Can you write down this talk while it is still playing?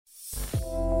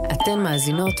אתן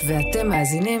מאזינות ואתם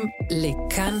מאזינים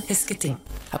לכאן הסקטים,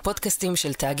 הפודקאסטים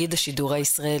של תאגיד השידור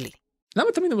הישראלי.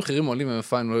 למה תמיד המחירים עולים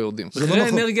ומפיים לא יורדים? זה לא מחירי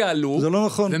נכון. האנרגיה עלו, זה לא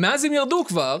נכון. ומאז הם ירדו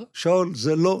כבר, שאול,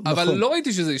 זה לא נכון. אבל לא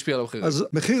ראיתי שזה השפיע על המחירים. אז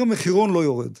מחיר המחירון לא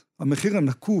יורד. המחיר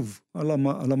הנקוב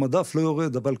על המדף לא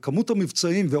יורד, אבל כמות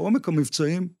המבצעים ועומק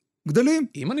המבצעים גדלים.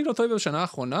 אם אני לא טועה בשנה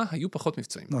האחרונה, היו פחות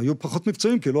מבצעים. היו פחות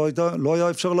מבצעים, כי לא היה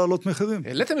אפשר לעלות מחירים.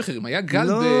 העליתם מחירים, היה גל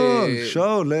לא,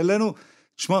 שאול, העלינו,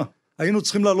 שמע, היינו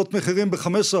צריכים לעלות מחירים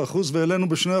ב-15% והעלינו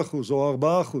ב-2% או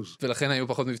 4%. ולכן היו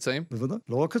פחות מבצעים? בוודאי,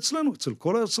 לא רק אצלנו, אצל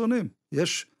כל היצרנים.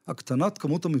 יש הקטנת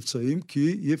כמות המבצעים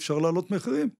כי אי אפשר לעלות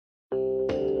מחירים.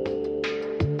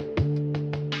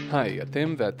 היי,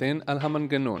 אתם ואתן על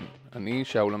המנגנון. אני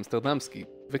שאול אמסטרדמסקי.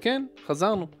 וכן,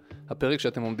 חזרנו. הפרק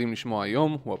שאתם עומדים לשמוע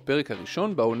היום הוא הפרק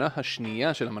הראשון בעונה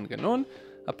השנייה של המנגנון,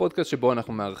 הפודקאסט שבו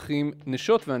אנחנו מארחים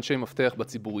נשות ואנשי מפתח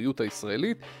בציבוריות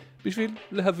הישראלית, בשביל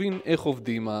להבין איך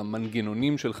עובדים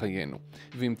המנגנונים של חיינו.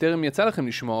 ואם טרם יצא לכם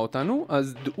לשמוע אותנו,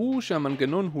 אז דעו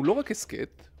שהמנגנון הוא לא רק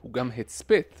הסקט, הוא גם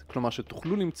הצפת, כלומר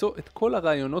שתוכלו למצוא את כל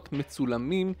הרעיונות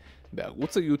מצולמים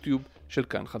בערוץ היוטיוב של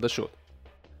כאן חדשות.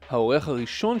 האורח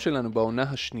הראשון שלנו בעונה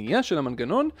השנייה של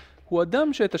המנגנון הוא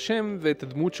אדם שאת השם ואת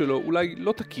הדמות שלו אולי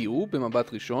לא תכירו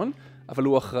במבט ראשון, אבל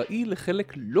הוא אחראי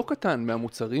לחלק לא קטן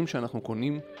מהמוצרים שאנחנו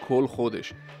קונים כל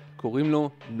חודש. קוראים לו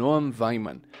נועם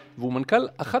ויימן, והוא מנכ"ל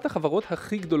אחת החברות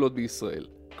הכי גדולות בישראל,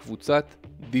 קבוצת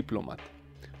דיפלומט.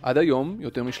 עד היום,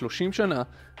 יותר מ-30 שנה,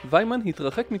 ויימן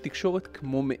התרחק מתקשורת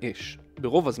כמו מאש.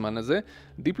 ברוב הזמן הזה,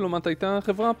 דיפלומט הייתה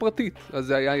חברה פרטית, אז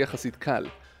זה היה יחסית קל.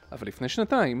 אבל לפני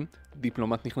שנתיים,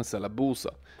 דיפלומט נכנסה לבורסה,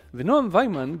 ונועם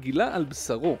ויימן גילה על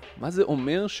בשרו מה זה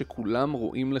אומר שכולם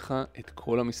רואים לך את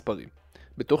כל המספרים.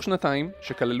 בתוך שנתיים,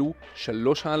 שכללו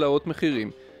 3 העלאות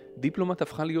מחירים, דיפלומט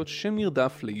הפכה להיות שם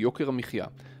נרדף ליוקר המחיה,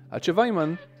 עד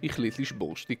שוויימן החליט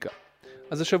לשבור שתיקה.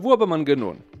 אז השבוע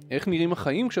במנגנון, איך נראים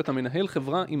החיים כשאתה מנהל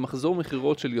חברה עם מחזור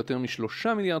מחירות של יותר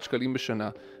מ3 מיליארד שקלים בשנה,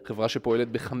 חברה שפועלת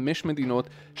ב5 מדינות,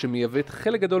 שמייבאת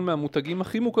חלק גדול מהמותגים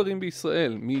הכי מוכרים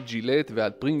בישראל, מג'ילט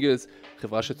ועד פרינגלס,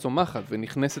 חברה שצומחת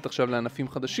ונכנסת עכשיו לענפים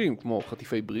חדשים, כמו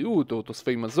חטיפי בריאות או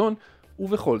תוספי מזון,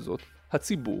 ובכל זאת,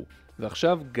 הציבור,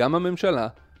 ועכשיו גם הממשלה,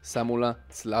 שמו לה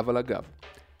צלב על הגב.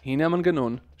 הנה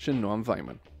המנגנון של נועם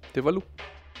ויימן. תבלו.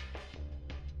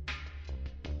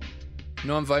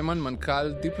 נועם ויימן,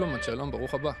 מנכ"ל דיפלומט, שלום,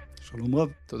 ברוך הבא. שלום רב.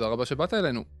 תודה רבה שבאת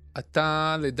אלינו.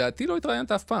 אתה לדעתי לא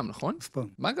התראיינת אף פעם, נכון? אף פעם.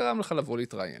 מה גרם לך לבוא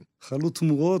להתראיין? חלו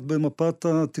תמורות במפת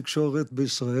התקשורת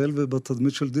בישראל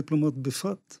ובתדמית של דיפלומט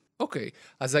בפרט. אוקיי,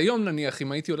 אז היום נניח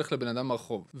אם הייתי הולך לבן אדם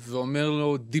ברחוב ואומר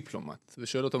לו דיפלומט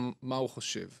ושואל אותו מה הוא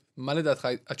חושב, מה לדעתך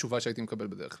התשובה שהייתי מקבל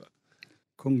בדרך כלל?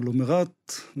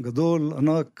 קונגלומרט גדול,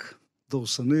 ענק,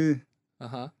 דורסני.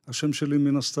 השם שלי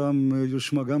מן הסתם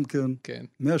יושמע גם כן. כן.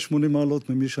 180 מעלות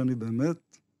ממי שאני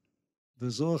באמת,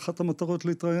 וזו אחת המטרות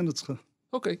להתראיין אצלך.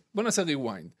 אוקיי, בוא נעשה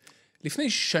ריוויינד. לפני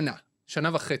שנה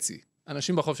וחצי,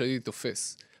 אנשים ברחוב שהייתי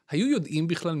תופס, היו יודעים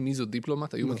בכלל מי זו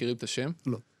דיפלומט? היו מכירים את השם?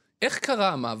 לא. איך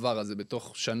קרה המעבר הזה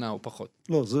בתוך שנה או פחות?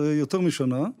 לא, זה יותר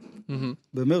משנה.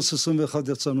 במרס 21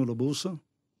 יצאנו לבורסה.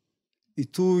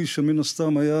 עיתוי שמן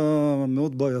הסתם היה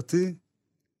מאוד בעייתי.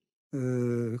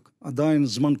 עדיין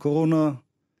זמן קורונה,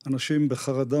 אנשים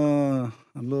בחרדה,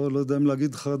 אני לא יודע אם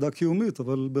להגיד חרדה קיומית,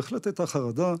 אבל בהחלט הייתה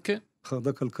חרדה, כן.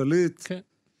 חרדה כלכלית, כן.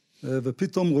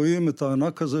 ופתאום רואים את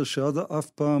הענק הזה שעד אף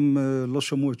פעם לא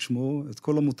שמעו את שמו, את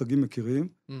כל המותגים מכירים,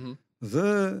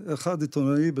 ואחד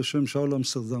עיתונאי בשם שאול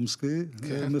אמסטרדמסקי,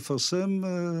 מפרסם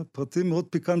פרטים מאוד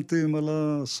פיקנטיים על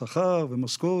השכר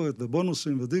ומשכורת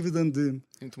ובונוסים ודיבידנדים.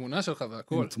 עם תמונה שלך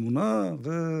והכל. עם תמונה,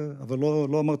 אבל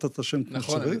לא אמרת את השם כמו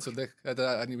שצריך. נכון, אני צודק.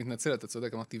 אני מתנצל, אתה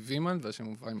צודק, אמרתי וימן והשם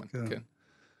הוא ויימן. כן.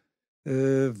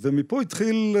 ומפה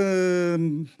התחיל,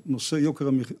 נושא יוקר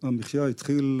המחיה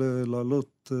התחיל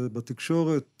לעלות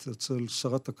בתקשורת אצל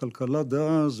שרת הכלכלה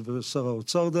דאז ושר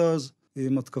האוצר דאז,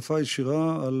 עם התקפה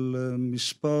ישירה על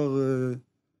מספר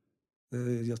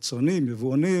יצרנים,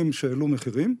 יבואנים שהעלו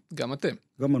מחירים. גם אתם.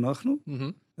 גם אנחנו.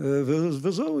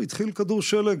 וזהו, התחיל כדור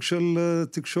שלג של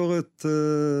תקשורת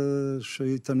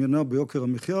שהתעניינה ביוקר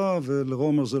המחיה,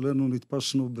 ולרוע מזלנו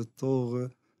נתפסנו בתור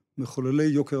מחוללי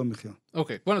יוקר המחיה.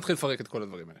 אוקיי, בוא נתחיל לפרק את כל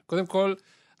הדברים האלה. קודם כל,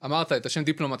 אמרת את השם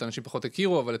דיפלומט, אנשים פחות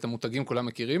הכירו, אבל את המותגים כולם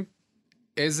מכירים.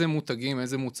 איזה מותגים,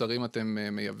 איזה מוצרים אתם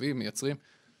מייבאים, מייצרים?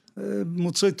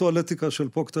 מוצרי טואלטיקה של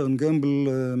פרוקטר אנד גמבל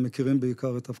מכירים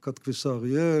בעיקר את אבקת כביסה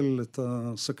אריאל, את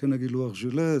הסכין הגילוח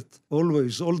ז'ילט,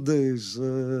 Always, All Days,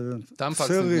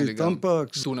 פרי,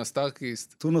 טמפקס. טונה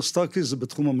סטארקיסט. טונה סטארקיסט זה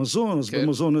בתחום המזון, אז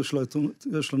במזון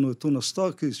יש לנו את טונה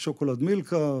סטארקיסט, שוקולד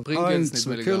מילקה, היינץ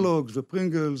וקלוגס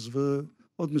ופרינגלס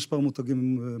ועוד מספר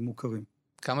מותגים מוכרים.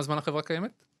 כמה זמן החברה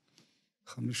קיימת?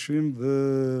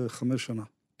 55 שנה.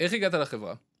 איך הגעת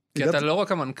לחברה? כי אתה לא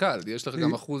רק המנכ"ל, יש לך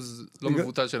גם אחוז לא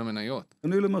מבוטל של המניות.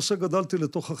 אני למעשה גדלתי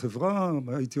לתוך החברה,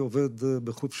 הייתי עובד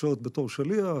בחופשות בתור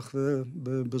שליח,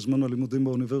 ובזמן הלימודים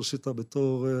באוניברסיטה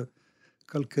בתור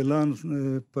כלכלן,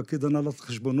 פקיד הנהלת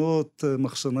חשבונות,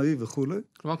 מחסנאי וכו'.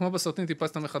 כלומר, כמו בסרטים,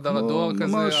 טיפסת מחדר הדואר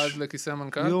כזה עד לכיסא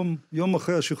המנכ"ל? יום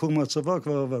אחרי השחרור מהצבא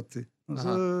כבר עבדתי. אז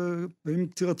עם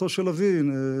פטירתו של אבי,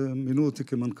 מינו אותי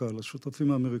כמנכ"ל,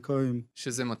 השותפים האמריקאים.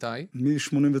 שזה מתי?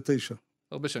 מ-89.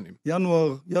 הרבה שנים.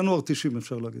 ינואר 90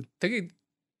 אפשר להגיד. תגיד,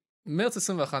 מרץ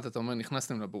 21 אתה אומר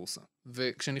נכנסתם לבורסה,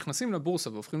 וכשנכנסים לבורסה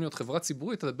והופכים להיות חברה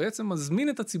ציבורית, אתה בעצם מזמין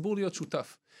את הציבור להיות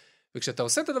שותף. וכשאתה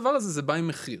עושה את הדבר הזה, זה בא עם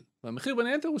מחיר. והמחיר בין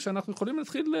היתר הוא שאנחנו יכולים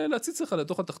להתחיל להציץ לך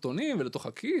לתוך התחתונים ולתוך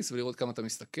הכיס, ולראות כמה אתה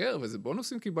מסתכר, ואיזה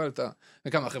בונוסים קיבלת,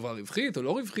 וכמה החברה רווחית או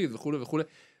לא רווחית וכו' וכו'.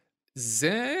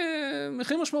 זה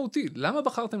מחיר משמעותי. למה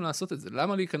בחרתם לעשות את זה?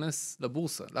 למה להיכנס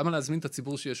לבורסה? למה להזמין את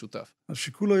הציבור שיהיה שותף?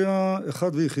 השיקול היה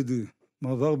אחד ויחידי,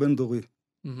 מעבר בין דורי.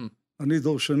 אני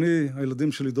דור שני,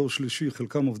 הילדים שלי דור שלישי,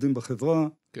 חלקם עובדים בחברה,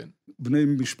 כן. בני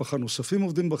משפחה נוספים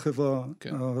עובדים בחברה,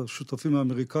 כן. השותפים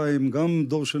האמריקאים גם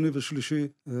דור שני ושלישי,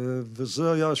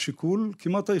 וזה היה השיקול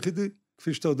כמעט היחידי.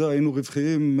 כפי שאתה יודע, היינו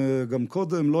רווחיים גם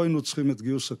קודם, לא היינו צריכים את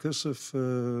גיוס הכסף,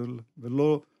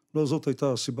 לא זאת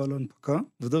הייתה הסיבה להנפקה.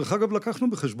 ודרך אגב, לקחנו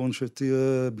בחשבון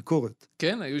שתהיה ביקורת.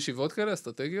 כן, היו ישיבות כאלה,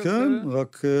 אסטרטגיות כן, כאלה?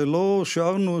 רק לא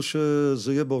שערנו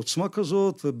שזה יהיה בעוצמה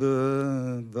כזאת,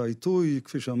 והעיתוי,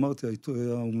 כפי שאמרתי, העיתוי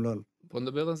היה אומלל. בוא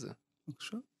נדבר על זה.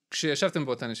 בבקשה. כשישבתם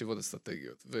באותן ישיבות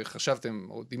אסטרטגיות, וחשבתם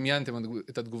או דמיינתם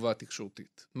את התגובה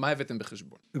התקשורתית, מה הבאתם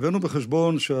בחשבון? הבאנו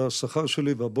בחשבון שהשכר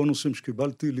שלי והבונוסים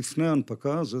שקיבלתי לפני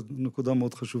ההנפקה, זו נקודה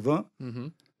מאוד חשובה,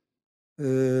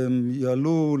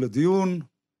 יעלו לדיון.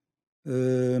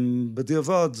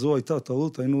 בדיעבד זו הייתה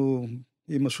טעות,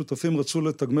 אם השותפים רצו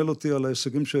לתגמל אותי על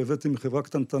ההישגים שהבאתי מחברה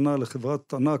קטנטנה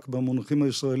לחברת ענק במונחים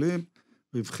הישראלים,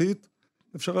 רווחית,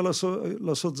 אפשר היה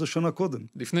לעשות זה שנה קודם.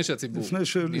 לפני שהציבור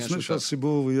לפני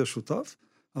שהציבור יהיה שותף,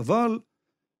 אבל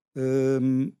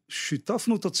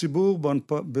שיתפנו את הציבור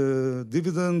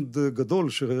בדיבידנד גדול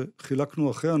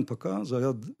שחילקנו אחרי ההנפקה, זה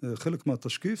היה חלק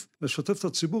מהתשקיף, לשתף את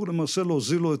הציבור, למעשה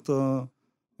להוזיל לו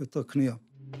את הקנייה.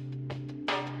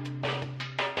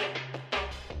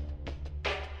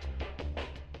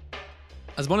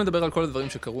 אז בואו נדבר על כל הדברים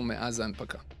שקרו מאז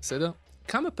ההנפקה, בסדר?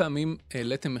 כמה פעמים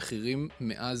העליתם מחירים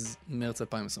מאז מרץ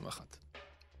 2021?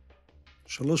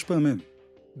 3 פעמים.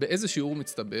 באיזה שיעור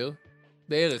מצטבר?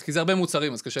 בערך, כי זה הרבה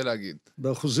מוצרים, אז קשה להגיד.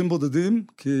 באחוזים בודדים,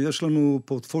 כי יש לנו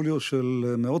פורטפוליו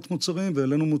של מאות מוצרים,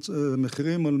 והעלינו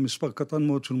מחירים על מספר קטן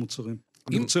מאוד של מוצרים.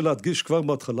 אני רוצה להדגיש כבר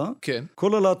בהתחלה, כן.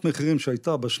 כל העלאת מחירים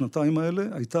שהייתה בשנתיים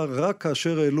האלה, הייתה רק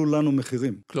כאשר העלו לנו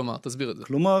מחירים. כלומר, תסביר את זה.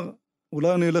 כלומר,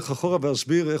 אולי אני אלך אחורה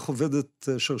ואסביר איך עובדת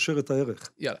שרשרת הערך.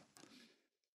 יאללה.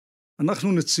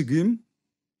 אנחנו נציגים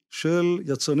של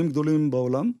יצרנים גדולים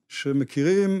בעולם,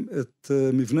 שמכירים את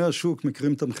מבנה השוק,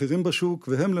 מכירים את המחירים בשוק,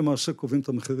 והם למעשה קובעים את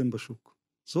המחירים בשוק.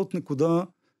 זאת נקודה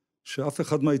שאף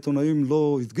אחד מהעיתונאים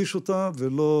לא הדגיש אותה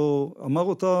ולא אמר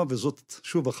אותה, וזאת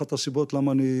שוב אחת הסיבות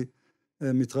למה אני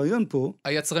מתראיין פה.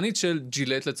 היצרנית של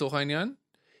ג'ילט לצורך העניין,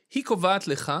 היא קובעת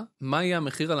לך מה יהיה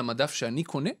המחיר על המדף שאני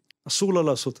קונה? אסור לה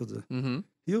לעשות את זה.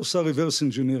 היא עושה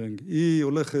reverse engineering, היא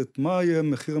הולכת מה יהיה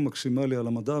המחיר המקסימלי על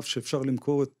המדף שאפשר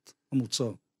למכור את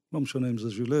המוצר. לא משנה אם זה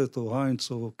ג'ילט או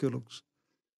היינץ או קלוגס.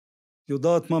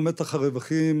 יודעת מה מתח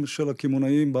הרווחים של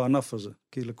הכימונאים בענף הזה,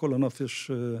 כי לכל ענף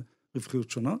יש רווחיות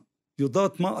שונה.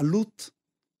 יודעת מה עלות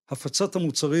הפצת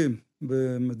המוצרים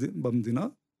במדינה,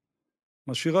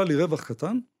 משאירה לי רווח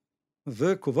קטן,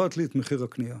 וקובעת לי את מחיר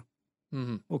הקנייה.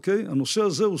 אוקיי? הנושא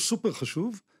הזה הוא סופר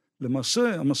חשוב.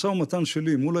 למעשה, המשא ומתן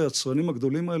שלי מול היצרנים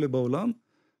הגדולים האלה בעולם,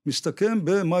 מסתכם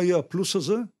במה יהיה הפלוס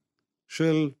הזה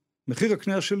של מחיר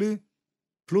הקנייה שלי,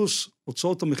 פלוס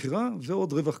הוצאות המחירה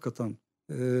ועוד רווח קטן.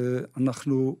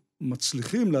 אנחנו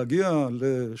מצליחים להגיע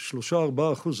ל3-4%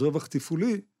 רווח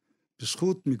תפעולי,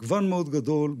 בזכות מגוון מאוד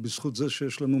גדול, בזכות זה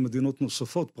שיש לנו מדינות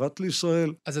נוספות, פרט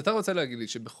לישראל. אז אתה רוצה להגיד לי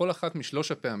שבכל אחת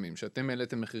משלוש הפעמים שאתם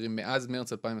העליתם מחירים מאז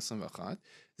מרץ 2021,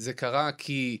 זה קרה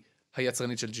כי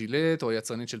היצרנית של ג'ילט, או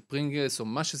היצרנית של פרינגלס, או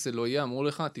מה שזה לא יהיה, אמרו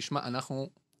לך, תשמע, אנחנו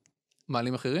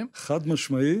מעלים מחירים? חד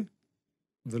משמעי,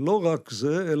 ולא רק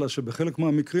זה, אלא שבחלק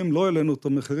מהמקרים לא העלינו את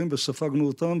המחירים וספגנו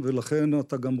אותם, ולכן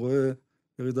אתה גם רואה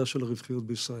ירידה של הרווחיות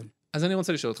בישראל. אז אני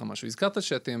רוצה לשאול אותך משהו. הזכרת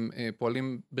שאתם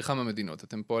פועלים בכמה מדינות.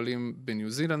 אתם פועלים בניו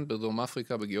זילנד, בדרום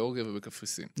אפריקה, בגיאורגיה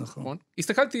ובקפריסין. נכון.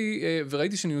 הסתכלתי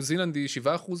וראיתי שניו זילנד היא 7%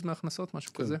 מההכנסות,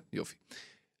 משהו כזה. יופי.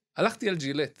 הלכתי על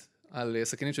ג'ילט, על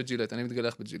סכינים של ג'ילט. אני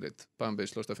מתגלח בג'ילט, פעם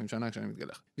ב3,000 שנה כשאני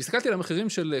מתגלח. והסתכלתי על המחירים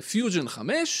של פיוז'ן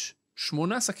 5,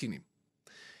 8 סכינים.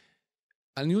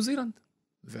 על ניו זילנד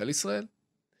ועל ישראל.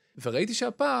 וראיתי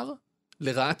שהפער,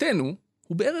 לרעתנו,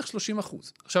 הוא בערך 30%.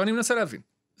 עכשיו אני מנסה להבין.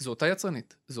 זו אותה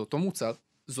יצרנית, זו אותו מוצר,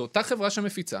 זו אותה חברה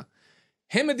שמפיצה,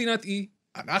 הם מדינת אי,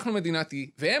 אנחנו מדינת אי,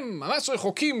 והם ממש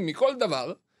רחוקים מכל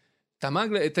דבר,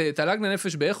 תל"ג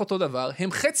לנפש בערך אותו דבר,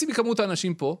 הם חצי מכמות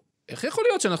האנשים פה, איך יכול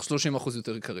להיות שאנחנו 30%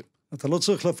 יותר יקרים? אתה לא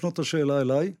צריך להפנות את השאלה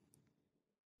אליי,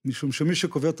 משום שמי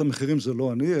שקובע את המחירים זה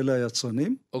לא אני, אלה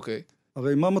היצרנים. אוקיי.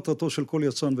 הרי מה מטרתו של כל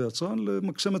יצרן ויצרן?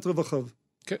 למקסם את רווחיו.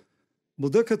 כן.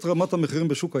 בודק את רמת המחירים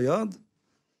בשוק היעד,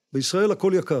 בישראל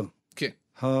הכל יקר. כן.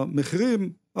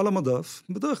 המחירים על המדף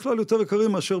בדרך כלל יותר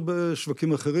יקרים מאשר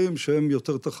בשווקים אחרים שהם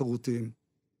יותר תחרותיים.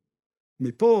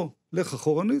 מפה לך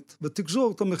אחורנית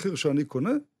ותגזור את המחיר שאני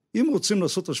קונה. אם רוצים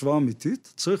לעשות השוואה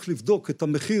אמיתית, צריך לבדוק את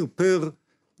המחיר פר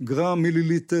גרם,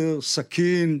 מיליליטר,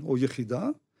 סכין או יחידה,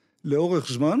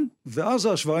 לאורך זמן, ואז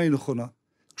ההשוואה היא נכונה.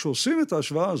 כשעושים את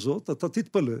ההשוואה הזאת, אתה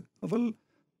תתפלא, אבל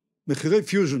מחירי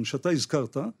פיוז'ן שאתה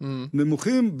הזכרת,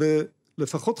 נמוכים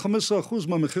לפחות 15%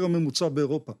 מהמחיר הממוצע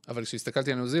באירופה. אבל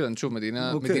כשהסתכלתי על ניו זילנד, שוב,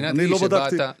 מדינת אי שבה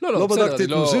אתה... לא בדקתי את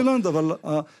ניו זילנד, אבל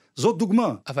זאת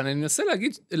דוגמה. אבל אני מנסה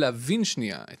להבין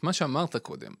שנייה את מה שאמרת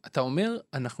קודם. אתה אומר,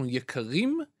 אנחנו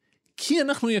יקרים כי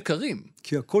אנחנו יקרים.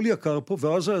 כי הכל יקר פה,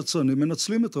 ואז היצרנים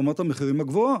מנצלים את רמת המחירים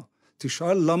הגבוהה.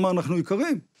 תשאל למה אנחנו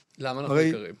יקרים. למה אנחנו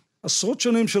יקרים? עשרות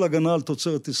שנים של הגנה על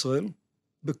תוצרת ישראל,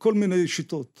 בכל מיני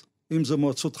שיטות. אם זה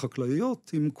מועצות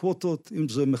חקלאיות, עם קווטות, אם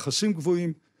זה מכסים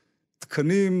גבוהים,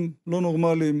 תקנים לא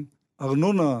נורמליים,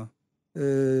 ארנונה,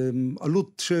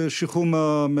 עלות שחרור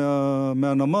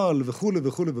מהנמל וכו'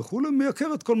 וכו' וכו',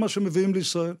 מייקר את כל מה שמביאים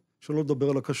לישראל, שלא לדבר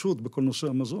על הכשרות בכל נושא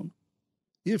המזון.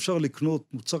 אי אפשר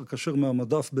לקנות מוצר כשר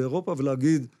מהמדף באירופה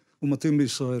ולהגיד, הוא מתאים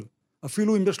לישראל.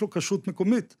 אפילו אם יש לו כשרות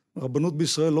מקומית, הרבנות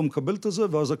בישראל לא מקבלת את זה,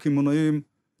 ואז הקמעונאים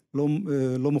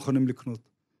לא מוכנים לקנות.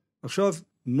 עכשיו,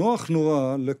 נוח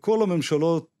נורא לכל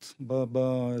הממשלות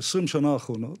ב-20 שנה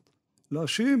האחרונות,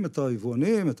 להאשים את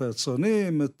היבואנים, את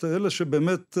היצרנים, את אלה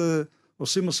שבאמת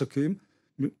עושים עסקים,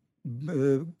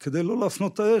 כדי לא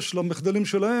להפנות את האש למחדלים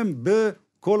שלהם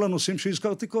בכל הנושאים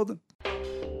שהזכרתי קודם.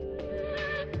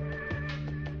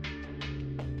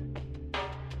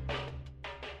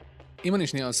 אם אני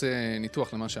שנייה עושה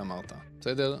ניתוח למה שאמרת,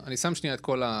 בסדר? אני שם שנייה את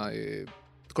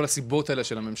כל הסיבות האלה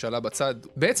של הממשלה בצד.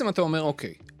 בעצם אתה אומר,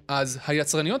 אוקיי, אז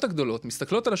היצרניות הגדולות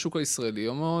מסתכלות על השוק הישראלי,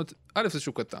 אומרות, א', זה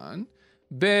שוק קטן,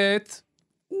 ב',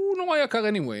 הוא נורא יקר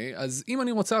anyway, אז אם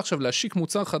אני רוצה עכשיו להשיק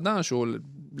מוצר חדש, או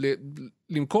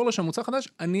למכור לו שם מוצר חדש,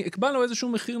 אני אקבע לו איזשהו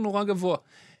מחיר נורא גבוה.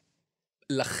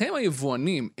 לכם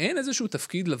היבואנים, אין איזשהו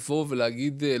תפקיד לבוא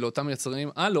ולהגיד לאותם יצרנים,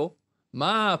 לא,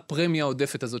 מה הפרמיה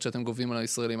העודפת הזאת שאתם גובים על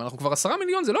הישראלים? אנחנו כבר 10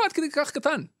 מיליון, זה לא עד כדי כך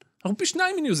קטן. אנחנו פי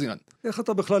 2 מניו זילנד. איך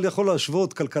אתה בכלל יכול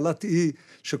להשוות כלכלת אי,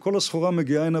 שכל הסחורה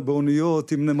מגיעה הנה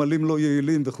באוניות, עם נמלים לא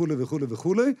יעילים וכו' וכו'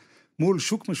 וכו', מול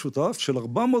שוק משותף של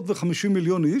 450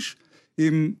 מיליון איש,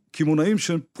 עם כימונאים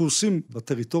שפרוסים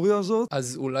בטריטוריה הזאת.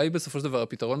 אז אולי בסופו של דבר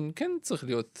הפתרון כן צריך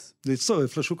להיות...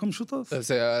 להצטרף לשוק המשותף.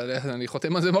 אני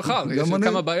חותם על זה מחר, יש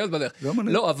כמה בעיות בדרך. גם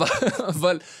אני. לא,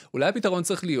 אבל אולי הפתרון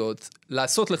צריך להיות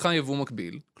לעשות לך יבוא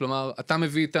מקביל. כלומר, אתה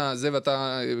מביא את זה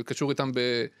ואתה קשור איתם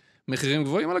במחירים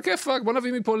גבוהים, על הכיפק, בוא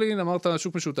נביא מפולין, אמרת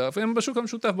שוק משותף, הם בשוק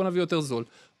המשותף, בוא נביא יותר זול.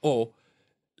 או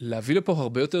להביא לפה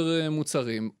הרבה יותר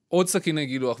מוצרים, עוד סכיני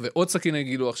גילוח ועוד סכיני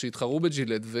גילוח שיתחרו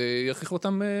בג'ילט ויכריחו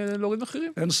אותם להוריד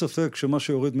מחירים. אין ספק שמה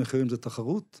שיוריד מחירים זה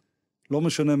תחרות, לא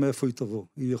משנה מאיפה היא תבוא.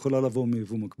 היא יכולה לבוא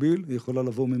מיבוא מקביל, היא יכולה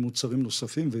לבוא ממוצרים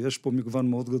נוספים, ויש פה מגוון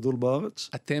מאוד גדול בארץ.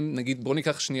 אתם, נגיד, בוא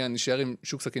ניקח שנייה, נשאר עם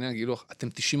שוק סכיני הגילוח, אתם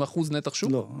 90% נתח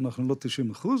שוק? לא, אנחנו לא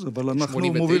 90%, אבל אנחנו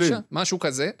 89? מובילים. משהו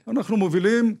כזה? אנחנו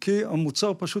מובילים כי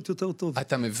המוצר פשוט יותר טוב.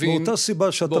 אתה מבין? באותה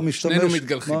סיבה שאתה משתמש... שנינו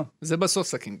מתגלחים. מה? זה בסוף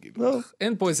סכין גילוח. לא.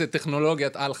 אין פה איזה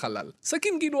טכנולוגיית על חלל.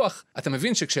 סכין גילוח. אתה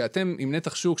מבין שכשאתם עם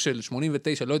נתח שוק של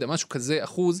 89, לא יודע, משהו כזה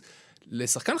אחוז,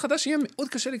 לשחקן חדש יהיה מאוד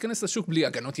קשה להיכנס לשוק בלי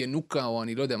הגנות ינוקה, או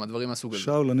אני לא יודע מה, דברים מהסוג הזה.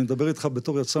 שאול, אני מדבר איתך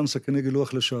בתור יצרן סכיני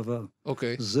גילוח לשעבר.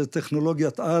 אוקיי. זה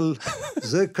טכנולוגיית על,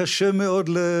 זה קשה מאוד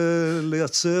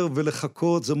לייצר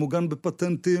ולחכות, זה מוגן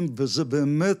בפטנטים, וזה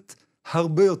באמת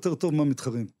הרבה יותר טוב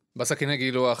מהמתחרים. בסכיני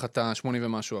גילוח אתה 80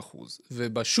 ומשהו אחוז,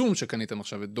 ובשום שקניתם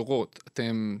עכשיו את דורות,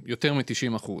 אתם יותר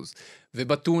מ-90%,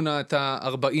 ובטונה אתה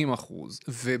 40%,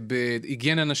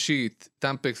 ובהיגיינה נשית,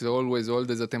 טמפקס ו-Always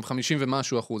Old, אתם 50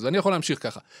 ומשהו אחוז, ואני יכול להמשיך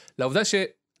ככה. לעובדה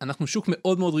שאנחנו שוק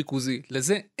מאוד מאוד ריכוזי,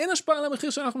 לזה אין השפעה על המחיר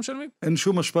שאנחנו משלמים? אין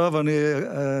שום השפעה, ואני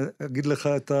אגיד לך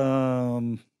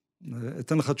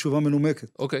אתן לך תשובה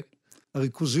מנומקת. אוקיי.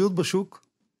 הריכוזיות בשוק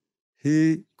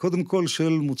היא קודם כל של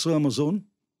מוצרי המזון,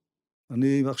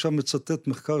 אני עכשיו מצטט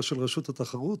מחקר של רשות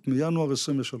התחרות מינואר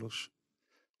 23.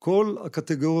 כל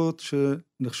הקטגוריות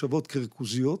שנחשבות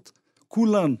כריכוזיות,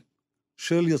 כולן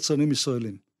של יצרנים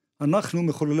ישראלים. אנחנו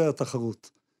מחוללי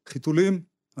התחרות. חיתולים,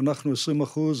 אנחנו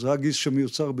 20%, הגיס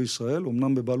שמיוצר בישראל,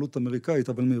 אמנם בבעלות אמריקאית,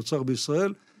 אבל מיוצר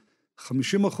בישראל, 50%,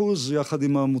 יחד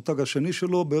עם המותג השני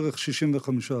שלו, בערך 65%.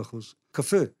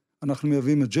 קפה, אנחנו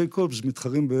מייבאים את ג'ייקובס,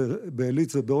 מתחרים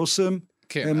באליט ובאוסם,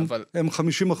 כן, הם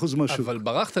 50% מהשוק. אבל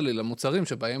ברחת לי למוצרים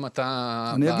שבהם אתה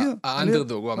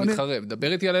האנדרדוג או המתחרה.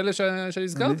 דבר איתי על אלה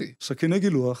שהזכרתי. סכיני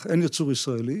גילוח, אין יצור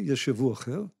ישראלי, יש יבוא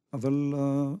אחר, אבל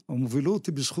המובילות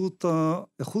היא בזכות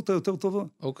האיכות היותר טובה.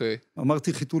 אוקיי.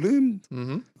 אמרתי חיתולים,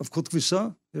 אבקות כביסה,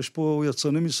 יש פה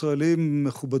יצרנים ישראלים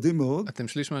מכובדים מאוד. אתם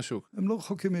שליש מהשוק. הם לא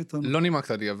רחוקים מאיתנו. לא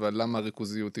נימקת לי, אבל למה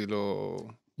הריכוזיות היא לא...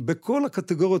 בכל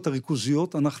הקטגוריות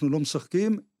הריכוזיות אנחנו לא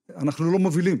משחקים, אנחנו לא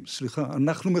מובילים, סליחה,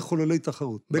 אנחנו מחוללי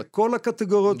תחרות. בכל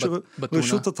הקטגוריות של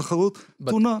רשות התחרות,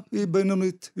 תונה היא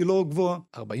בינונית, היא לא גבוהה.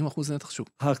 40% נתח שוק.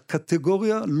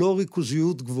 הקטגוריה לא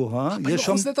ריכוזיות גבוהה, יש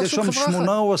שם 8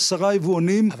 חברה או 10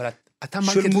 יבואנים אבל אתה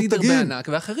מרקט לידר בענק,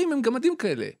 ואחרים הם גמדים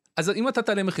כאלה. אז אם אתה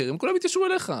תעלה מחירים, כולם יתיישרו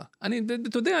אליך.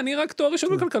 אתה יודע, אני רק תואר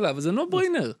ראשון בכלכלה, וזה לא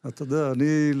בריינר. אתה יודע,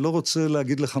 אני לא רוצה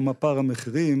להגיד לך מה פער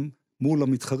המחירים, מול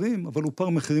המתחרים, אבל הוא פער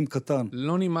מחירים קטן.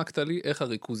 לא נימקת לי איך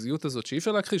הריכוזיות הזאת, שאי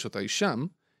אפשר להכחיש אותה, היא שם,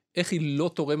 איך היא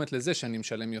לא תורמת לזה שאני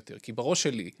משלם יותר. כי בראש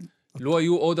שלי, לא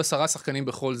היו עוד 10 שחקנים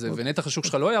בכל זה, ונתח השוק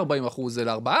שלך לא היה 40%,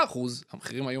 אלא 4%,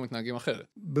 המחירים היו מתנהגים אחרת.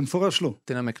 במפורש לא.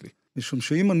 תנמק לי. משום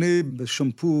שאם אני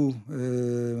בשמפו,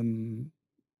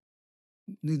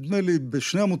 נדמה לי,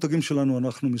 בשני המותגים שלנו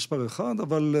אנחנו מספר 1,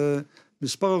 אבל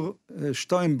מספר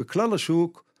 2 בכלל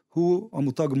השוק הוא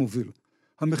המותג מוביל.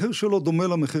 המחיר שלו דומה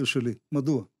למחיר שלי.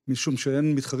 מדוע? משום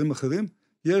שאין מתחרים אחרים.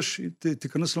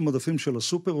 תיכנס למדפים של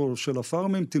הסופר או של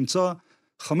הפארמים, תמצא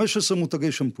 15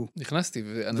 מותגי שמפו. נכנסתי,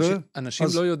 ואנשים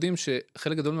לא יודעים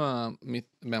שחלק גדול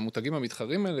מהמותגים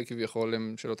המתחרים האלה כביכול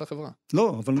הם של אותה חברה. לא,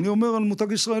 אבל אני אומר על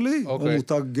מותג ישראלי, או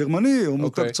מותג גרמני, או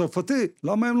מותג צרפתי.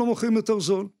 למה הם לא מוכרים יותר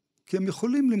זול? כי הם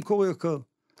יכולים למכור יקר.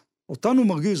 אותנו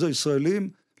מרגיז הישראלים,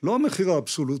 לא המחיר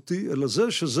האבסולוטי, אלא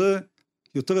זה שזה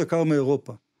יותר יקר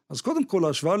מאירופה. אז קודם כל,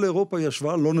 ההשוואה לאירופה היא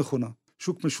השוואה לא נכונה.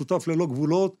 שוק משותף ללא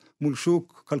גבולות מול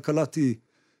שוק כלכלת אי.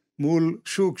 מול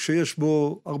שוק שיש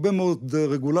בו הרבה מאוד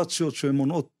רגולציות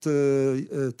שמונעות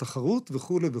תחרות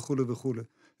וכו' וכו' וכו'.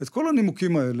 את כל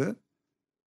הנימוקים האלה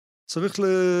צריך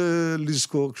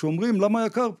לזכור כשאומרים למה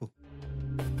יקר פה.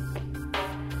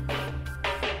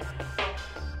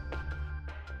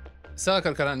 שר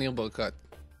הכלכלה ניר ברקת,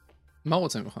 מה הוא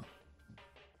רוצה ממך?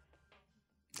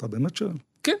 אתה באמת שואל?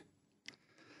 כן.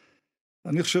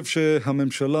 אני חושב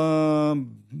שהממשלה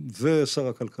ושר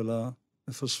הכלכלה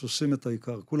מפספסים את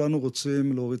העיקר. כולנו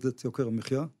רוצים להוריד את יוקר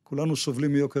המחיה, כולנו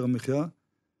סובלים מיוקר המחיה,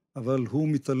 אבל הוא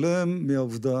מתעלם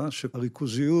מהעובדה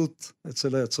שהריכוזיות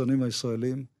אצל היצרנים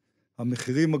הישראלים,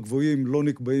 המחירים הגבוהים לא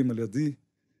נקבעים על ידי,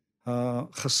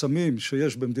 החסמים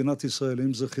שיש במדינת ישראל,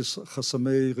 אם זה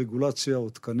חסמי רגולציה או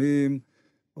תקנים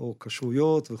או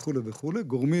כשרויות וכו' וכו',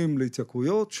 גורמים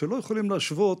להתייקרויות שלא יכולים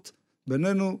להשוות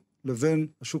בינינו לבין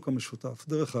השוק המשותף.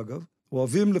 דרך אגב,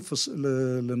 אוהבים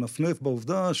לנפנף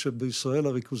בעובדה שבישראל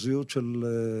הריכוזיות של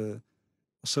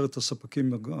 10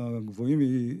 הספקים הגבוהים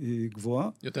היא גבוהה.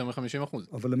 יותר מ-50%.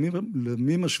 אבל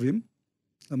למי משווים?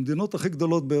 למדינות הכי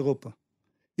גדולות באירופה.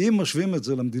 אם משווים את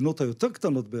זה למדינות היותר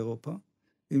קטנות באירופה,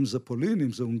 אם זה פולין,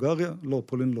 אם זה הונגריה, לא,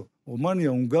 פולין לא. רומניה,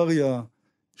 הונגריה,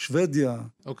 שוודיה.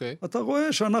 אוקיי. אתה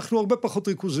רואה שאנחנו הרבה פחות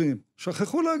ריכוזיים.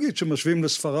 שכחו להגיד שמשווים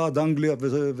לספרד, אנגליה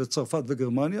וצרפת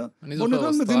וגרמניה. אני זוכר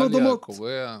אוסטרליה,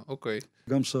 קוריאה, אוקיי.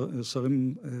 גם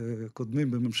שרים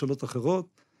קודמים בממשלות אחרות,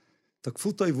 תקפו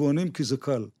את היבואנים כי זה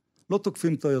קל. לא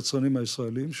תוקפים את היצרנים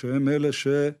הישראלים, שהם אלה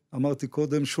שאמרתי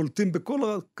קודם, שולטים בכל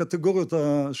הקטגוריות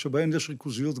שבהן יש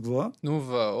ריכוזיות גבוהה.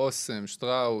 נובה, אוסם,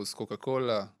 שטראוס, קוקה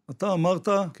קולה. אתה אמרת,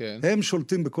 כן. הם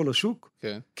שולטים בכל השוק,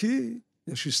 כן. כי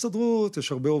יש הסתדרות,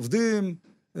 יש הרבה עובדים,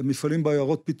 מפעלים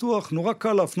בעיירות פיתוח, נורא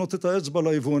קל להפנות את האצבע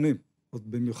ליבואנים.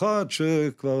 עוד במיוחד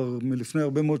שכבר מלפני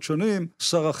הרבה מאוד שנים,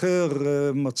 שר אחר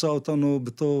מצא אותנו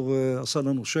בתור, עשה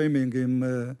לנו שיימינג עם...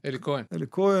 אלי כהן. אלי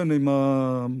כהן עם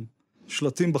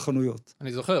השלטים בחנויות.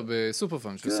 אני זוכר,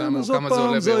 בסופרפארם, כן, ששמו כמה זה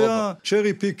עולה זה באירופה. היה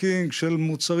צ'רי פיקינג של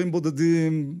מוצרים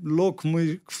בודדים, לא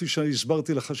כפי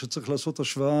שהסברתי לך שצריך לעשות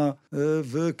השוואה,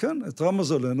 וכן, התרע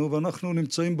מזלנו, ואנחנו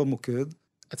נמצאים במוקד.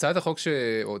 הצעת החוק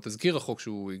או תזכיר החוק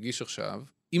שהוא הגיש עכשיו,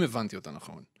 אם הבנתי אותה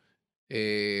נכון,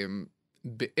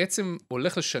 בעצם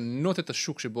הולך לשנות את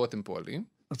השוק שבו אתם פועלים.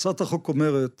 הצעת החוק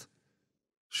אומרת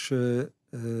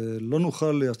שלא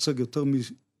נוכל לייצג יותר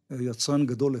מיצרן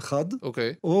גדול אחד,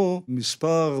 אוקיי. או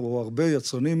מספר או הרבה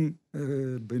יצרנים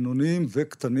בינוניים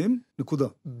וקטנים, נקודה.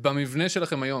 במבנה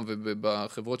שלכם היום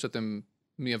ובחברות שאתם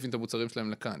מייבאים את המוצרים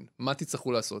שלהם לכאן, מה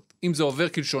תצטרכו לעשות? אם זה עובר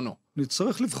כלשונו.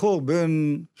 נצטרך לבחור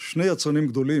בין שני יצרנים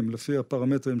גדולים, לפי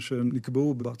הפרמטרים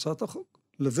שנקבעו בהצעת החוק,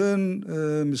 לבין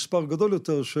מספר גדול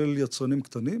יותר של יצרנים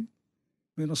קטנים.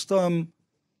 מן הסתם,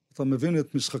 אתה מבין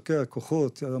את משחקי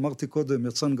הכוחות, אמרתי קודם,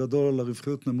 יצרן גדול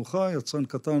לרווחיות נמוכה, יצרן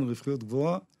קטן לרווחיות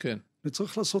גבוהה. כן. אני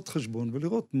צריך לעשות חשבון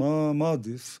ולראות מה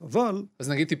עדיף, אבל... אז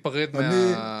נגיד תיפרד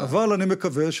אבל אני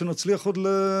מקווה שנצליח עוד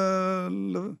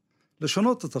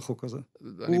לשנות את החוק הזה.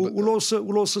 הוא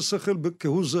לא עושה שכל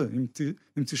כהוא זה,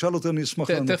 אם תשאל אותי אני אשמח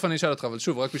לענות. תכף אני אשאל אותך, אבל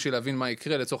שוב, רק בשביל להבין מה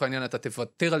יקרה, לצורך העניין אתה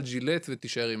תוותר על ג'ילט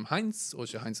ותישאר עם היינץ, או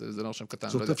שהיינץ זה לא שם קטן.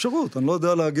 זאת אפשרות, אני לא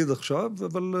יודע להגיד עכשיו,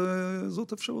 אבל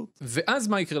זאת אפשרות. ואז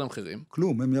מה יקרה למחירים?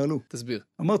 כלום, הם יעלו. תסביר.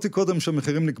 אמרתי קודם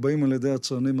שהמחירים נקבעים על ידי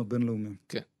היצרנים הבינלאומיים.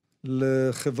 כן.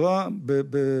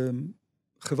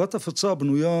 חברת הפצה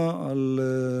בנויה על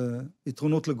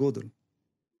יתרונות לגודל.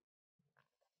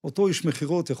 אותו איש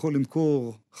מחירות יכול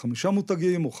למכור 5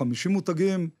 מותגים או 50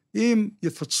 מותגים, אם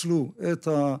יפצלו את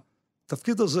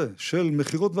התפקיד הזה של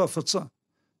מחירות והפצה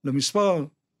למספר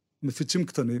מפיצים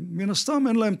קטנים, מן הסתם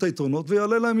אין להם את היתרונות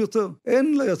ויעלה להם יותר.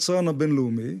 אין ליצרן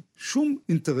הבינלאומי שום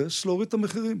אינטרס להוריד את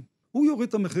המחירים. הוא יוריד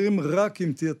את המחירים רק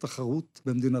אם תהיה תחרות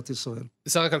במדינת ישראל.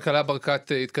 שר הכלכלה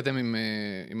ברקת התקדם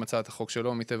עם הצעת החוק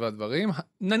שלו מטבע הדברים.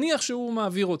 נניח שהוא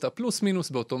מעביר אותה פלוס מינוס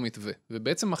באותו מתווה,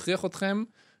 ובעצם מכריח אתכם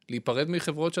להיפרד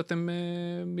מחברות שאתם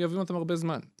מייבאים אותם הרבה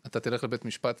זמן. אתה תלך לבית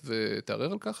משפט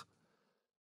ותערר על כך?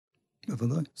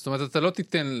 בוודאי. זאת אומרת, אתה לא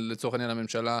תיתן לצורך העניין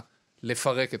לממשלה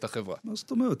לפרק את החברה. מה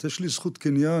זאת אומרת? יש לי זכות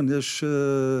קניין, יש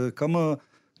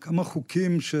כמה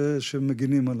חוקים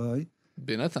שמגינים עליי.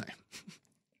 בינתיים.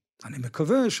 אני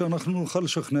מקווה שאנחנו נוכל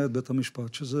לשכנע את בית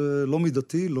המשפט, שזה לא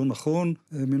מידתי, לא נכון.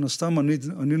 מן הסתם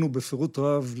ענינו בפירוט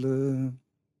רב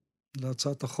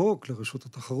להצעת החוק, לרשות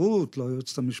התחרות,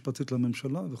 ליועצת המשפטית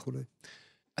לממשלה וכו'.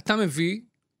 אתה מביא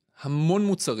המון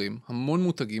מוצרים, המון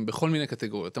מותגים בכל מיני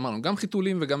קטגוריות. אמרנו, גם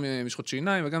חיתולים וגם משחות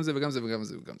שיניים וגם זה וגם זה וגם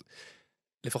זה וגם זה.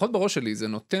 לפחות בראש שלי זה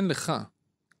נותן לך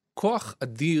כוח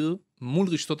אדיר מול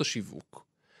רשתות השיווק.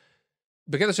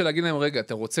 בקטע של להגיד להם, רגע,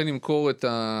 אתה רוצה למכור את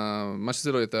מה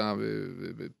שזה לא יהיה,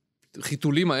 את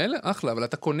החיתולים האלה? אחלה, אבל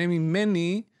אתה קונה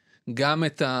ממני גם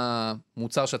את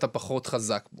המוצר שאתה פחות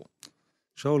חזק בו.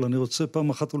 שאול, אני רוצה פעם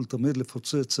אחת ולתמיד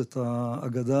לפוצץ את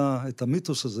האגדה, את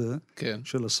המיתוס הזה, כן.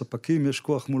 של הספקים יש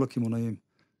כוח מול הכימונאים.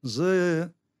 זה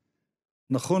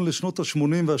נכון לשנות ה-80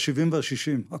 וה-70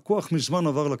 וה-60. הכוח מזמן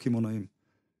עבר לכימונאים.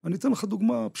 אני אתן לך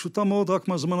דוגמה פשוטה מאוד רק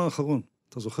מהזמן האחרון.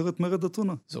 אתה זוכר את מרד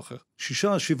הטונה? זוכר. 6,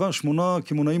 7, 8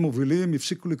 כימונאים מובילים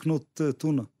הפסיקו לקנות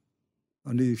טונה.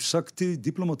 אני הפסקתי,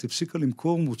 דיפלומט הפסיקה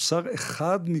למכור מוצר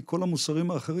אחד מכל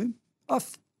המוצרים האחרים.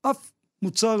 אף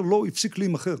מוצר לא הפסיק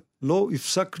להימחר. לא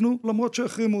הפסקנו למרות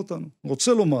שהחרימו אותנו.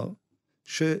 רוצה לומר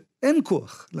שאין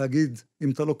כוח להגיד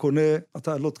אם אתה לא קונה,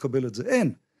 אתה לא תקבל את זה.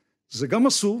 אין. זה גם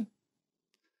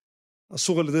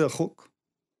אסור על ידי החוק.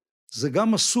 זה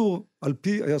גם אסור על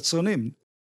פי היצרנים.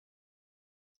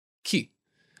 כי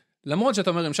למרות שאתה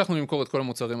אומר, המשכנו למכור את כל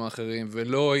המוצרים האחרים,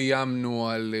 ולא איימנו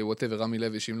על whatever, רמי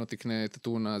לוי, שאם לא תקנה את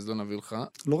הטונה, אז לא נביא לך.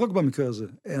 לא רק במקרה הזה.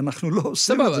 אנחנו לא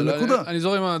עושים את זה, נקודה. אני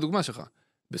זורם עם הדוגמה שלך.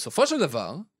 בסופו של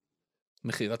דבר,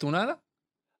 מחיר הטונה עלה.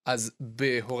 אז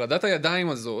בהורדת הידיים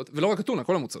הזאת, ולא רק הטונה,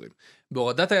 כל המוצרים,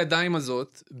 בהורדת הידיים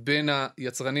הזאת, בין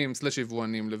היצרנים סלש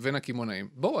יבואנים לבין הכימונאים,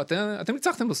 בואו, אתם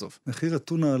ניצחתם בסוף. מחיר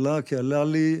הטונה עלה כי עלה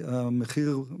לי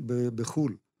המחיר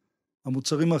בחול.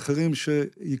 המוצרים האחרים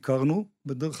שהכרנו,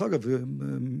 בדרך אגב,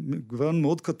 מגוון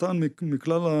מאוד קטן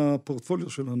מכלל הפורטפוליו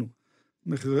שלנו,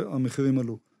 המחירים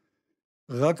עלו.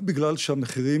 רק בגלל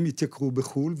שהמחירים התייקרו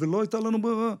בחול, ולא הייתה לנו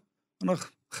ברירה.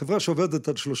 חברה שעובדת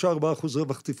עד 3-4%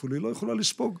 רווח תפעולי, לא יכולה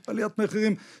לספוג עליית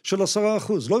מחירים של 10%,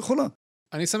 לא יכולה.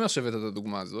 אני שמח שהבאת את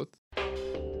הדוגמה הזאת.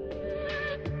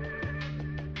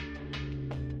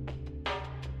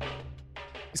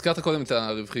 הזכרת קודם את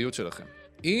הרווחיות שלכם.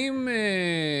 אם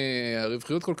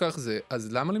הרווחיות כל כך זה,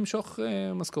 אז למה למשוך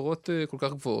משכורות כל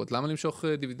כך גבוהות? למה למשוך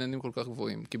דיבידנדים כל כך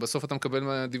גבוהים? כי בסוף אתה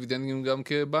מקבל דיבידנדים גם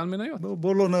כבעל מניות.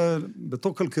 בוא לא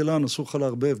בתור כלכלן אסור לך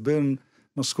לערבב בין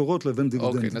משכורות לבין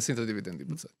דיבידנדים. אוקיי, נשים את הדיבידנדים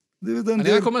בצד. דיבידנדים.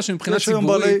 אני רק אומר שמבחינה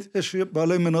ציבורית... יש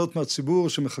בעלי מניות מהציבור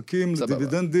שמחכים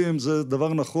לדיבידנדים, זה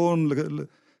דבר נכון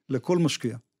לכל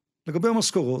משקיע. לגבי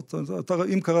המשכורות,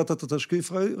 אם קראת את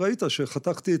התשקיף, ראית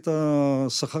שחתכתי את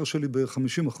השכר שלי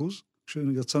ב-50%,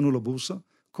 כשיצאנו לבורסה.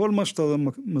 כל מה שאתה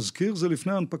מזכיר זה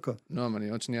לפני ההנפקה. נועם, אני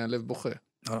עוד שנייה לב בוכה.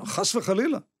 חס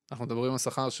וחלילה. אנחנו מדברים על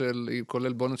שכר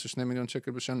כולל בונוס של 2 מיליון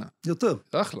שקל בשנה. יותר.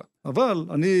 אחלה. אבל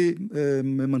אני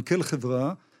ממנכ"ל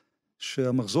חברה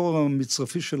שהמחזור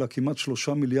המצרפי שלה כמעט 3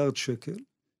 מיליארד שקל,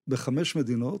 ב5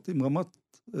 מדינות, עם רמת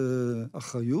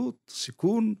אחריות,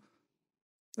 סיכון,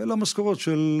 אלה המשכורות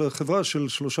של חברה של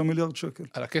 3 מיליארד שקל.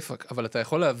 על הכיפק, אבל אתה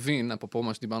יכול להבין, אפרופו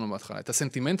מה שדיברנו בהתחלה, את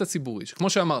הסנטימנט הציבורי, שכמו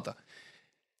שאמרת,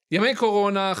 ימי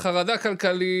קורונה, חרדה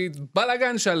כלכלית,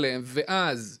 בלגן שלם,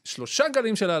 ואז 3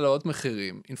 גלים של העלאות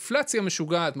מחירים, אינפלציה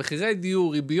משוגעת, מחירי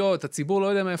דיור, ריביות, הציבור לא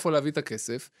יודע מאיפה להביא את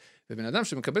הכסף, ובן אדם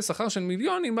שמקבל שכר של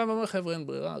מיליונים, בא ואומר, חבר'ה, אין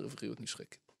ברירה, רווחיות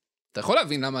נשחקת. אתה יכול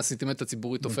להבין למה הסנטימנט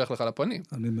הציבורי תופך לך לפנים.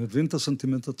 אני מבין את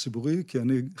הסנטימנט הציבורי, כי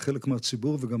אני חלק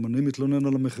מהציבור, וגם אני מתלונן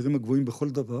על המחירים הגבוהים בכל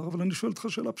דבר, אבל אני שואל אותך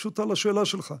שאלה פשוטה לשאלה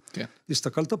שלך. כן.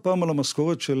 הסתכלת פעם על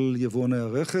המשכורת של יבואני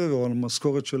הרכב, או על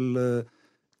המשכורת של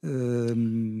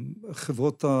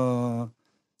חברות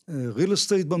ה-real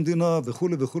estate במדינה, וכו'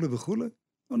 וכו' וכו'.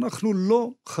 אנחנו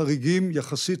לא חריגים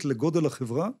יחסית לגודל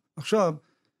החברה. עכשיו,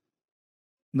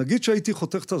 נגיד שהייתי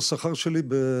חותך את השכר שלי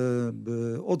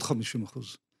בעוד 50%.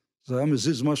 זה היה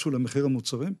מזיז משהו למחיר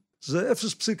המוצרים. זה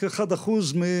 0.1%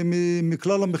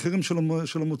 מכלל המחירים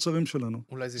של המוצרים שלנו.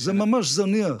 זה ממש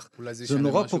זניח. זה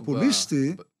נורא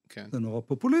פופוליסטי, זה נורא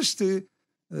פופוליסטי,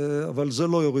 אבל זה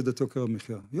לא יוריד את יוקר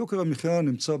המחיה. יוקר המחיה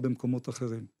נמצא במקומות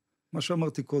אחרים. מה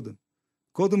שאמרתי קודם.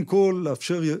 קודם כל,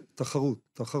 לאפשר תחרות.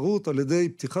 תחרות על ידי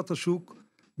פתיחת השוק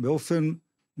באופן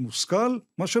מושכל,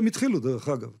 מה שהם התחילו דרך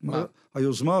אגב.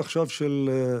 היוזמה עכשיו של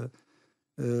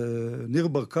ניר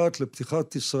ברקת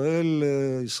לפתיחת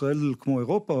ישראל כמו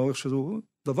אירופה, או איך שזה,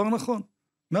 דבר נכון,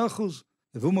 100%.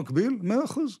 והוא מקביל,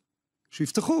 100%.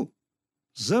 שיפתחו.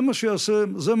 זה מה שיעשה,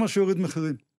 זה מה שיוריד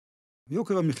מחירים.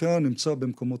 יוקר המחיה נמצא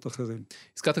במקומות אחרים.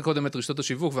 הזכרת קודם את רשתות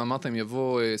השיווק, ואמרת אם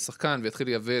יבוא שחקן ויתחיל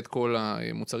לייבא את כל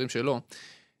המוצרים שלו.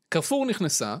 קרפור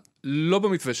נכנסה, לא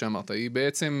במתווה שאמרת, היא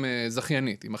בעצם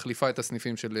זכיינית, היא מחליפה את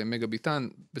הסניפים של מגה ביטן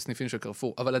בסניפים של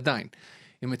קרפור, אבל עדיין,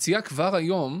 היא מציעה כבר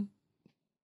היום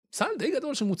סל די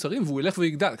גדול של מוצרים, והוא ילך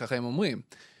ויגדל, ככה הם אומרים,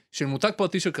 של מותג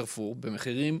פרטי של קרפור,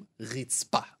 במחירים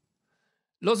רצפה.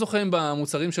 לא זוכרים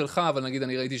במוצרים שלך, אבל נגיד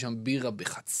אני ראיתי שם בירה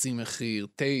בחצי מחיר,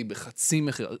 תה בחצי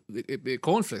מחיר,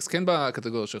 קורנפלקס, כן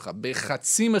בקטגוריה שלך,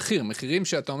 בחצי מחיר, מחירים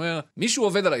שאתה אומר, מישהו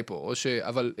עובד עליי פה,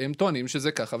 אבל הם טוענים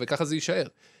שזה ככה, וככה זה יישאר.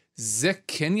 זה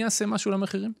כן יעשה משהו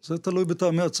למחירים? זה תלוי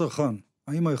בטעמי הצרכן.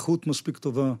 האם האיכות מספיק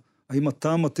טובה? האם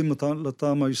הטעם מתאים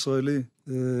לטעם הישראלי?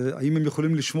 האם הם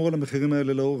יכולים לשמור על המחירים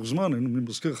האלה לאורך זמן? אני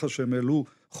מזכיר לך שהם העלו,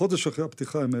 חודש אחרי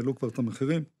הפתיחה הם העלו כבר את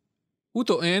המחירים. הוא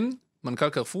טוען, מנכ"ל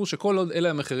קרפור, שכל עוד אלה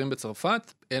המחירים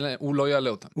בצרפת, הוא לא יעלה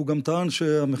אותם. הוא גם טען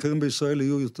שהמחירים בישראל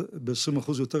יהיו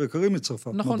ב-20% יותר יקרים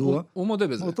מצרפת. נכון, מדוע? הוא מודה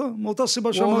בזה. מאותה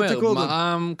סיבה שאמרתי קודם. הוא אומר,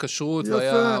 מע"מ, כשרות,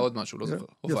 והיה עוד משהו, לא זוכר.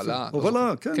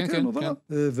 הובלה, כן, הובלה.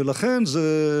 ולכן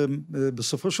זה,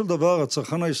 בסופו של דבר,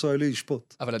 הצרכן הישראלי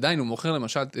ישפוט. אבל עדיין הוא מוכר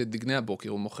למשל את דגני הבוקר,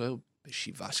 הוא מוכר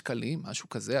ב7 שקלים, משהו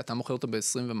כזה, אתה מוכר אותו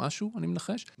ב20 ומשהו, אני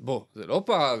מנחש? בוא, זה לא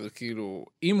פער, כאילו,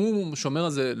 אם הוא שומר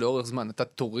על זה לאורך זמן, אתה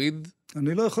תוריד?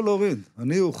 אני לא יכול להוריד.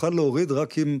 אני אוכל להוריד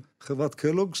רק אם חברת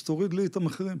קלוגס תוריד לי את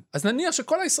המחירים. אז נניח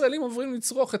שכל הישראלים עוברים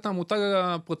לצרוך את המותג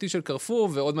הפרטי של קרפור,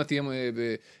 ועוד מעט תהיה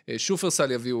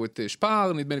בשופרסל יביאו את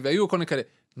שפר, נדמה לי, והיו כל מיני כאלה.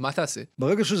 מה תעשה?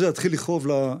 ברגע שזה יתחיל לכאוב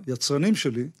ליצרנים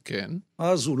שלי, כן.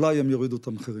 אז אולי הם יורידו את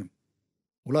המחירים.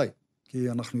 אולי. כי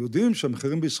אנחנו יודעים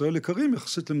שהמחירים בישראל יקרים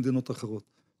יחסית למדינות אחרות.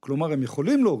 כלומר, הם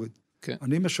יכולים להוריד. כן.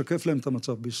 אני משקף להם את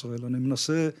המצב בישראל. אני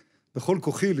מנסה בכל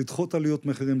כוחי לדחות עליות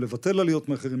מחירים, לבטל עליות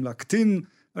מחירים, להקטין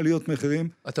עליות מחירים.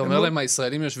 אתה אומר להם,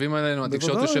 הישראלים יושבים עלינו,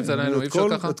 התקשורת יושבת עלינו, אי אפשר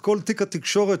ככה? את כל תיק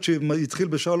התקשורת שהתחיל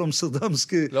בשלום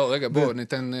סרדמסקי. לא, רגע, בוא,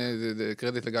 ניתן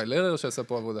קרדיט לגיא לרר שעשה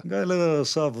פה עבודה. גיא לרר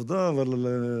עשה עבודה, אבל...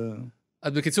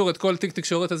 אז בקיצור, את כל תיק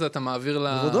תקשורת הזה אתה מעביר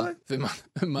ל... בוודאי.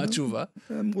 ומה התשובה?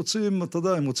 הם רוצים, אתה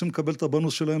יודע, הם רוצים לקבל את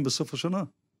הבונוס שלהם בסוף השנה.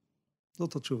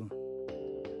 זאת התשובה.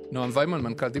 נועם ויימן,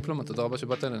 מנכ"ל דיפלומט, תודה רבה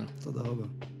שבאת אלינו. תודה רבה.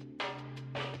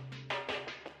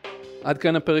 עד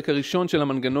כאן הפרק הראשון של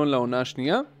המנגנון לעונה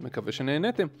השנייה, מקווה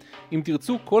שנהנתם. אם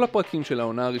תרצו, כל הפרקים של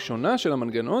העונה הראשונה של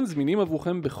המנגנון זמינים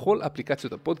עבורכם בכל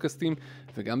אפליקציות הפודקאסטים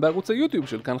וגם בערוץ היוטיוב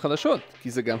של כאן חדשות,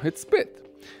 כי זה גם הצפת.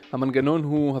 המנגנון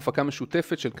הוא הפקה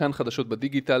משותפת של כאן חדשות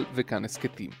בדיגיטל וכאן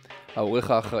הסקטים.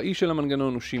 העורך האחראי של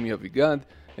המנגנון הוא שימי אביגד,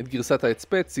 את גרסת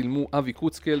ההצפת צילמו אבי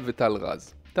קוצקל וטל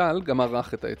רז. טל גם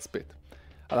ערך את ההצפת.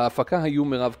 על ההפקה היו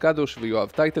מירב קדוש ויואב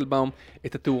טייטלבאום.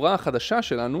 את התאורה החדשה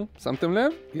שלנו, שמתם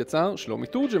לב, יצר שלומי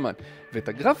תורג'מן. ואת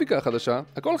הגרפיקה החדשה,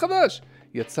 הכל חדש,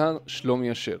 יצר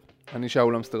שלומי אשר. אני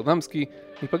שאול אמסטרדמסקי,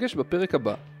 ניפגש בפרק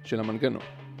הבא של המנגנון.